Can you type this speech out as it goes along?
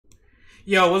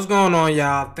Yo, what's going on,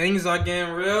 y'all? Things are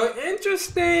getting real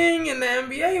interesting in the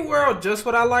NBA world. Just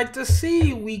what I like to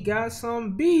see. We got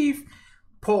some beef.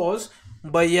 Pause.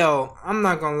 But yo, I'm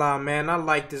not gonna lie, man. I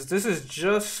like this. This is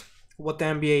just what the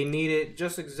NBA needed.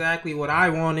 Just exactly what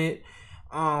I wanted.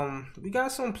 We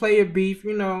got some player beef.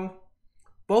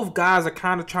 Both guys are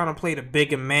kind of trying to play the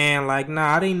bigger man. Like,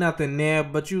 nah, it ain't nothing there.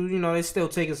 But they still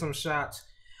taking some shots.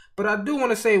 But I do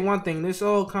want to say one thing. This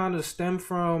all kind of stemmed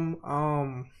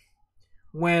from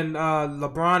when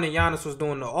LeBron and Giannis was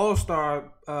doing the All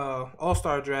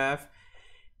Star draft,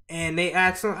 and they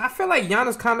asked him. I feel like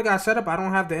Giannis kind of got set up. I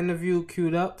don't have the interview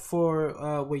queued up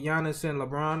for with Giannis and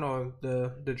LeBron or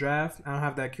the draft. I don't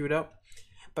have that queued up,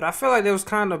 but I feel like they was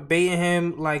kind of baiting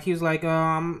him. Like he was like,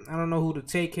 I don't know who to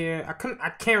take here. I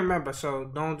can't remember.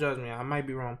 So don't judge me. I might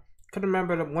be wrong. Couldn't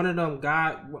remember one of them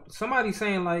somebody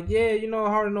saying like, yeah,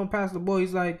 Harden don't pass the ball.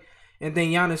 He's like, and then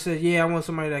Giannis says, yeah, I want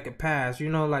somebody that can pass.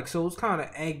 Like so it's kind of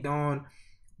egged on.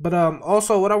 But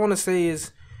also what I want to say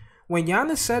is when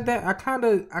Giannis said that, I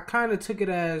kind of took it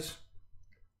as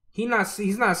he's not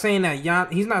saying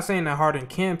that Harden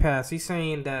can pass. He's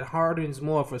saying that Harden's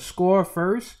more of a scorer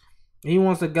first. He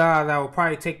wants a guy that will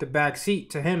probably take the back seat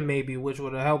to him maybe, which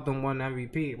would have helped him win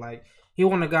MVP. Like he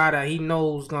want a guy that he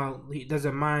knows he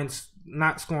doesn't mind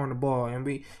not scoring the ball.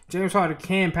 And James Harden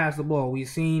can pass the ball. We've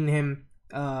seen him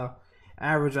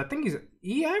average. I think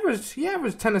he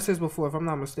averaged 10 assists before, if I'm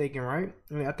not mistaken, right?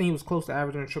 I think he was close to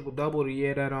averaging a triple double the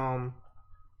year that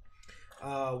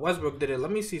Westbrook did it.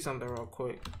 Let me see something real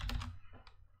quick.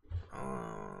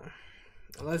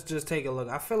 Let's just take a look.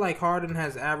 I feel like Harden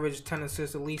has averaged 10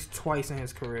 assists at least twice in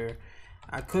his career.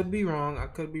 I could be wrong.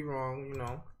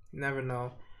 Never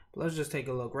know. But let's just take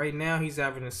a look. Right now, he's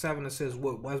averaging 7 assists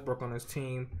with Westbrook on his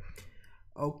team.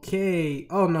 Okay.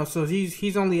 Oh no. So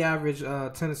he's only averaged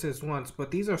 10 assists once,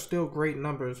 but these are still great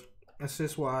numbers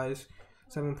assist wise.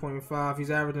 7.5.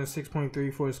 He's averaging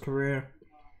 6.3 for his career,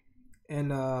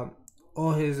 and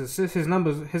all his assist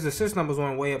numbers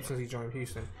went way up since he joined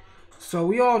Houston. So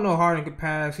we all know Harden can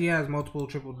pass. He has multiple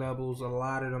triple doubles. A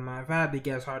lot of them. If I had to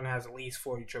guess, Harden has at least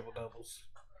 40 triple doubles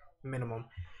minimum.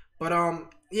 But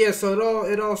yeah. So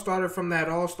it all started from that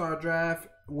All Star draft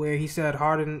where he said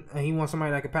Harden he wants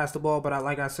somebody that can pass the ball. But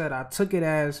like I said, I took it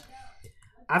as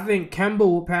I think Kemba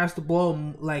will pass the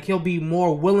ball. Like he'll be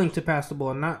more willing to pass the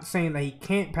ball. Not saying that he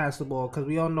can't pass the ball because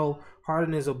we all know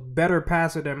Harden is a better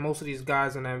passer than most of these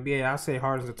guys in the NBA. I say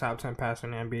Harden's a top 10 passer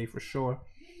in the NBA for sure.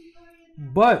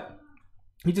 But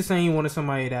he's just saying he wanted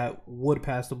somebody that would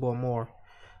pass the ball more.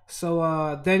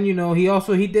 So then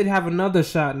he did have another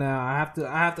shot. Now I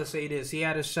have to say this. He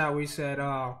had a shot where he said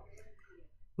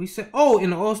in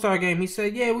the All-Star game he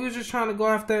said, yeah, we were just trying to go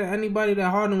after anybody that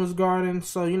Harden was guarding.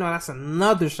 So that's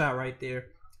another shot right there,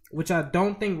 which I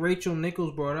don't think Rachel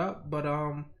Nichols brought up, but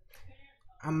I'm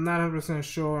not 100%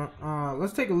 sure.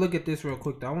 Let's take a look at this real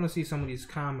quick though. I want to see some of these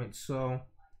comments. So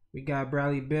we got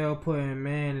Bradley Bell putting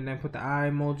man and then put the eye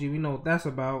emoji. We know what that's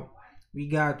about. We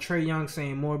got Trey Young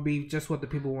saying more beef, just what the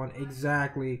people want.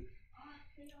 Exactly.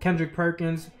 Kendrick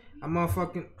Perkins,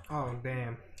 oh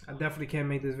damn. I definitely can't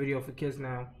make this video for kids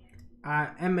now.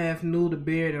 MF knew the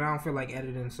beard and I don't feel like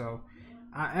editing, so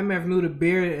MF knew the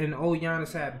beard and old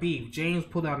Giannis had beef. James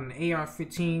pulled out an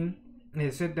AR-15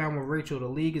 and sit down with Rachel. The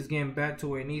league is getting back to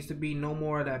where it needs to be. No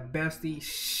more of that bestie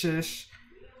shish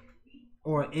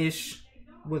or ish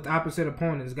with opposite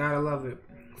opponents. Gotta love it.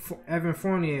 Evan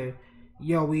Fournier,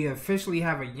 yo, we officially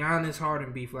have a Giannis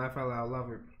Harden beef. Laugh out loud,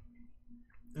 love it.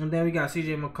 And then we got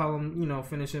CJ McCollum,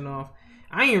 finishing off.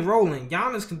 I ain't rolling.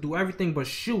 Giannis can do everything but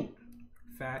shoot.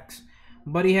 Facts.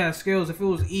 But he has skills. If it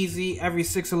was easy, every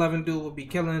 6'11 dude would be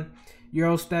killing.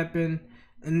 Euro stepping,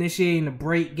 initiating the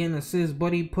break, getting assists.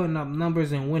 Buddy putting up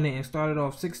numbers and winning. And started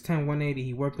off 6'10", 180.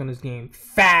 He worked on his game.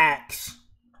 Facts.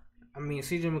 I mean,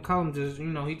 CJ McCollum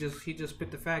just he just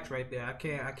spit the facts right there. I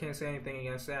can't say anything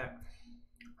against that.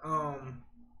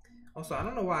 Also, I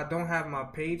don't know why I don't have my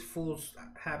page fully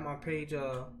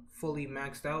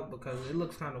maxed out because it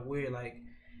looks kind of weird. Like,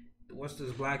 what's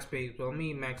this black space? Well, let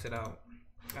me max it out.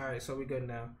 All right, so we good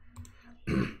now.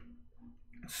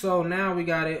 So now we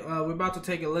got it. We're about to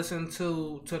take a listen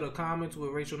to the comments with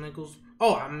Rachel Nichols.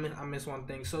 Oh, I missed one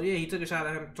thing. So yeah, he took a shot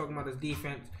at him talking about his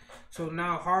defense. So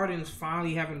now Harden's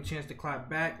finally having a chance to clap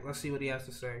back. Let's see what he has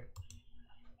to say.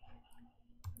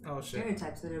 Oh shit.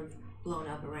 Stereotypes that have blown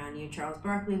up around you. Charles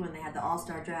Barkley, when they had the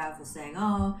All-Star draft, was saying,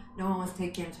 oh, no one wants to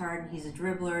take James Harden. He's a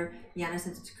dribbler. Giannis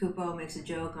Antetokounmpo makes a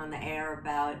joke on the air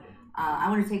about, I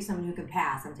want to take someone who can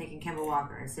pass. I'm taking Kemba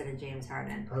Walker instead of James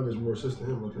Harden. I was more assists than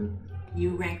him, I think.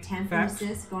 You ranked 10th in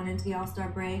assists going into the All-Star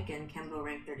break, and Kemba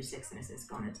ranked 36th in assists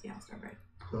going into the All-Star break.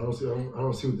 I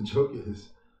don't see what the joke is.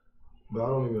 but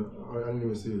I didn't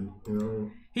even see it. You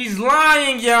know. He's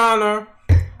lying, Your Honor.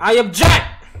 I object.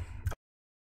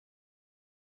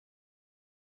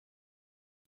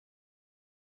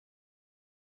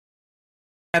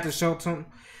 At the show to him.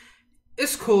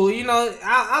 It's cool, you know.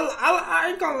 I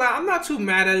ain't gonna lie. I'm not too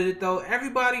mad at it though.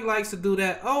 Everybody likes to do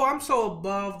that. Oh, I'm so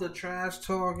above the trash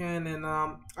talking, and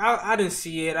I didn't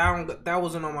see it. I don't. That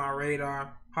wasn't on my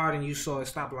radar. Harden, you saw it.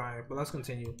 Stop lying. But let's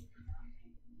continue.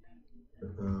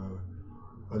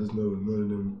 I just know none of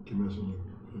them can mess with me.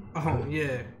 Oh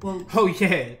yeah. Well, Oh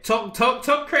yeah. Talk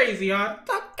crazy, huh?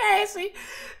 Talk crazy.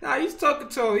 Nah, he's talking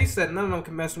to him. He said none of them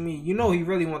can mess with me. You know he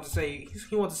really wants to say.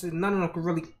 He wants to say none of them can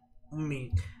really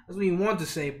me. That's what he wanted to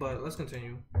say. But let's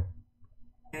continue.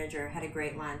 manager had a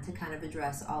great line to kind of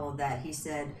address all of that. He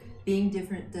said, "Being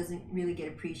different doesn't really get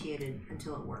appreciated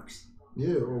until it works."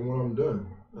 Yeah, or when I'm done.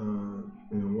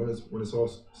 You know, when it's all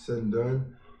said and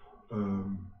done,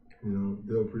 you know,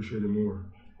 they'll appreciate it more.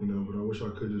 You know, but I wish I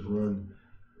could just run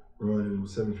and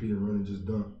 7 feet and run and just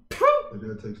dunk. Like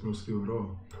that takes no skill at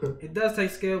all. It does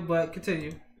take skill, but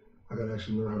continue. I gotta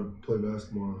actually learn how to play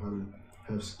basketball, how to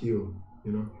have skill.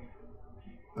 You know,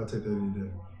 I take that any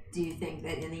day. Do you think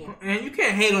that in the end, And you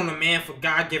can't hate on a man for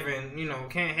God given, you know,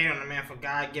 can't hate on a man for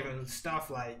God given stuff.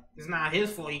 Like, it's not his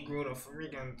fault he grew to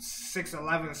freaking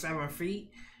 6'11", 7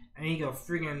 feet, and he can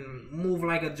freaking move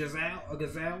like a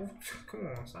gazelle. Come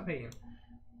on, stop hating.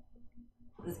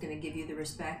 is going to give you the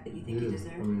respect that you think Yeah, you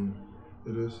deserve? I mean,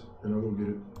 it is, and I'll go get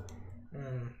it.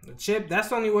 The chip, that's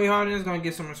the only way Harden is going to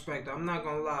get some respect. I'm not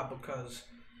going to lie, because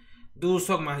dude's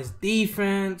talking about his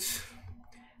defense.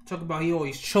 Talk about he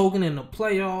always choking in the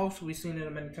playoffs. We've seen it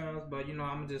many times, but you know,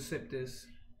 I'm gonna just sip this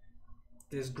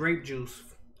grape juice.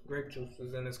 Grape juice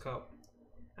is in this cup.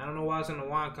 I don't know why it's in the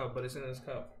wine cup, but it's in this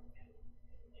cup.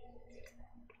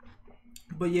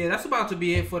 But yeah, that's about to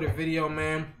be it for the video,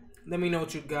 man. Let me know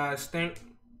what you guys think.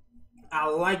 I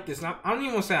like this. I don't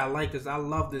even want to say I like this. I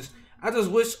love this. I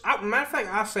just wish. Matter of fact,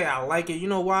 I say I like it. You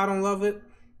know why I don't love it?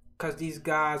 Because these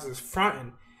guys is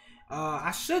fronting.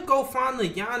 I should go find the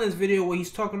Giannis video where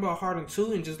he's talking about Harden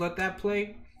 2 and just let that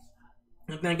play.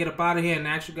 And then get up out of here and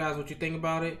ask you guys what you think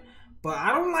about it. But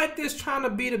I don't like this trying to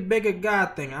be the bigger guy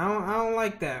thing. I don't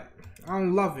like that. I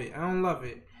don't love it. I don't love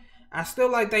it. I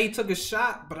still like that he took a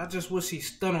shot, but I just wish he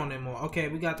stood on it more. Okay,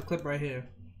 we got the clip right here.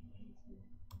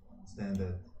 Understand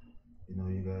that, you know,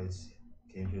 you guys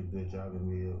came here to do a job, and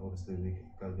we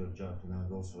got to do a job tonight.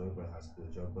 Also, everybody has to do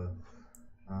a job, but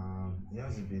it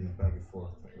hasn't been a back and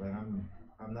forth. Like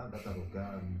I'm not that type of guy.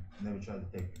 I never try to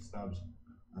take stabs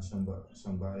on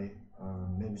somebody.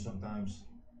 Maybe sometimes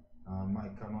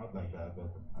might come out like that,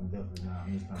 but I'm definitely not.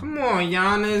 I'm just Come on,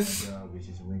 Giannis. job, which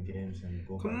is win games and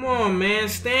go. Come on, man.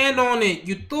 Stand on it.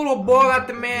 You threw the ball at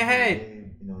the man's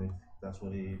head. You know, if that's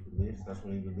what he believes, that's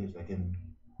what he believes. I can,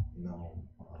 you know,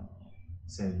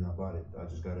 say anything about it. I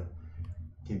just gotta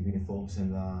keep being focused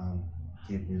and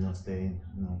keep, you know, staying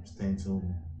to,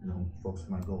 you know, focus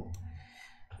on my goal.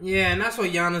 Yeah, and that's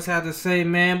what Giannis had to say,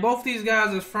 man. Both these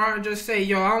guys is front just say,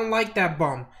 yo, I don't like that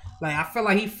bum. Like, I feel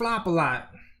like he flop a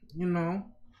lot, you know.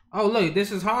 Oh, look,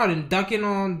 this is Harden ducking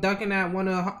at one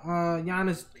of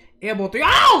Giannis airball three.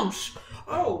 Oh,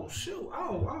 oh, shoot.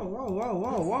 Oh,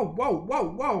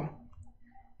 whoa.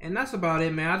 And that's about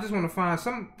it, man. I just want to find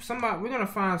somebody. We're gonna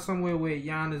find somewhere where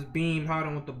Giannis beamed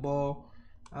Harden with the ball.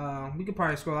 We could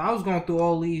probably scroll. I was going through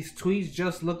all these tweets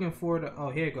just looking for the. Oh,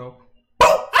 here you go.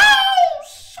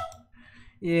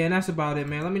 Yeah, and that's about it,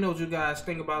 man. Let me know what you guys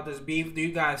think about this beef. Do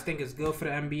you guys think it's good for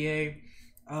the NBA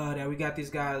that we got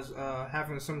these guys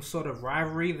having some sort of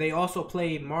rivalry? They also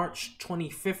played March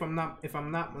 25th, if I'm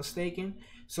not mistaken.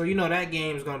 So you know that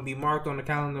game is gonna be marked on the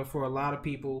calendar for a lot of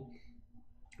people.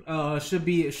 It should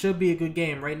be a good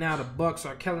game. Right now the Bucks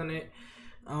are killing it.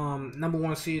 Number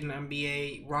 1 seed in the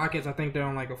NBA. Rockets, I think they're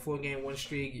on like a 4-game win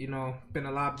streak. You know, been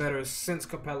a lot better since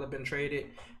Capella been traded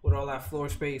with all that floor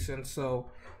space, and so.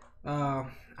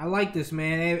 I like this,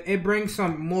 man. It brings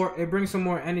some more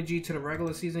energy to the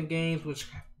regular season games, which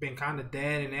have been kind of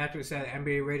dead. And they actually said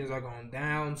NBA ratings are going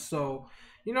down. So,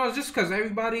 you know, it's just because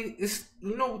everybody is.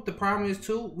 You know what the problem is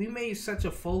too? We made such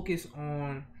a focus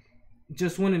on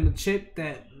just winning the chip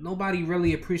that nobody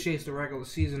really appreciates the regular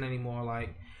season anymore.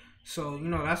 Like, so you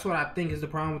know that's what I think is the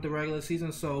problem with the regular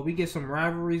season. So we get some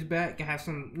rivalries back, have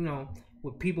some, you know.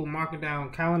 With people marking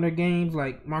down calendar games,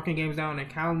 like marking games down in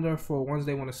calendar for ones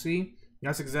they want to see.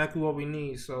 That's exactly what we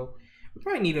need. So we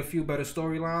probably need a few better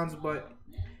storylines. But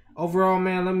overall,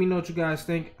 man, let me know what you guys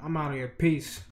think. I'm out of here. Peace.